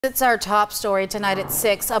It's our top story tonight at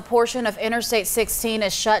 6. A portion of Interstate 16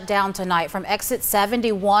 is shut down tonight from exit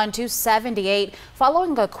 71 to 78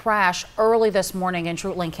 following a crash early this morning in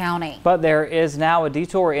Treutlen County. But there is now a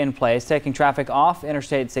detour in place taking traffic off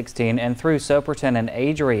Interstate 16 and through SOPERTON and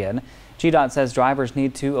Adrian. GDOT says drivers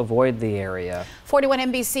need to avoid the area. 41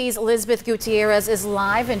 NBC's Lisbeth Gutierrez is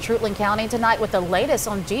live in Treutlen County tonight with the latest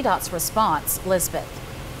on GDOT's response. Lisbeth.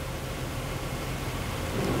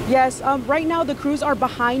 Yes, right now the crews are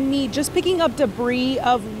behind me just picking up debris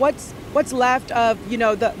of what's left of,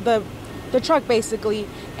 the truck basically.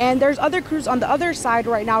 And there's other crews on the other side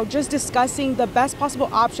right now just discussing the best possible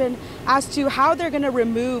option as to how they're going to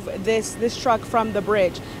remove this truck from the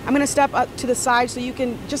bridge. I'm going to step up to the side so you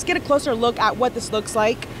can just get a closer look at what this looks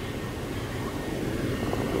like.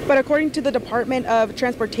 But according to the Department of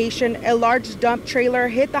Transportation, a large dump trailer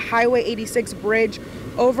hit the Highway 86 bridge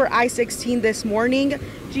over I-16 this morning.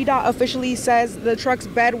 GDOT officially says the truck's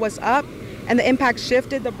bed was up and the impact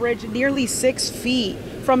shifted the bridge nearly 6 feet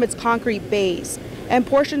from its concrete base. And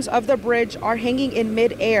portions of the bridge are hanging in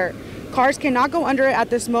mid-air. Cars cannot go under it at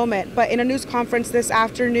this moment, but in a news conference this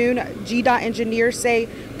afternoon, GDOT engineers say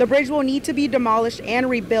the bridge will need to be demolished and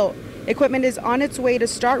rebuilt. Equipment is on its way to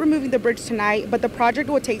start removing the bridge tonight, but the project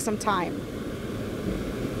will take some time.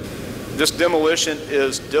 This demolition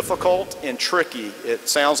is difficult and tricky. It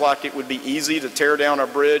sounds like it would be easy to tear down a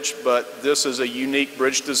bridge, but this is a unique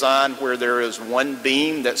bridge design where there is one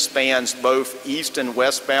beam that spans both east and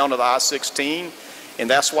westbound of the I-16, and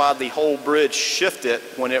that's why the whole bridge shifted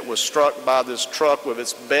when it was struck by this truck with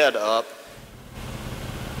its bed up.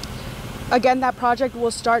 Again, that project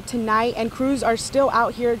will start tonight, and crews are still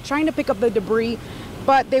out here trying to pick up the debris,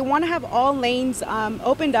 but they want to have all lanes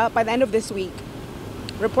opened up by the end of this week.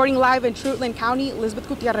 Reporting live in Treutlen County, Lisbeth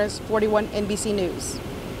Gutierrez, 41 NBC News.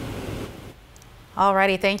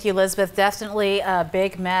 Alrighty, thank you, Lisbeth. Definitely a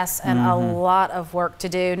big mess and a lot of work to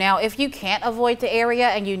do. Now, if you can't avoid the area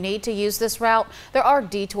and you need to use this route, there are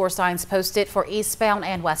detour signs posted for eastbound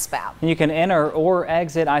and westbound. You can enter or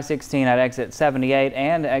exit I-16 at exit 78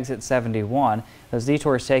 and exit 71. Those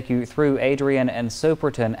detours take you through Adrian and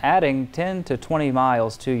SOPERTON, adding 10 to 20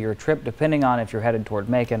 miles to your trip, depending on if you're headed toward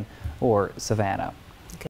Macon or Savannah.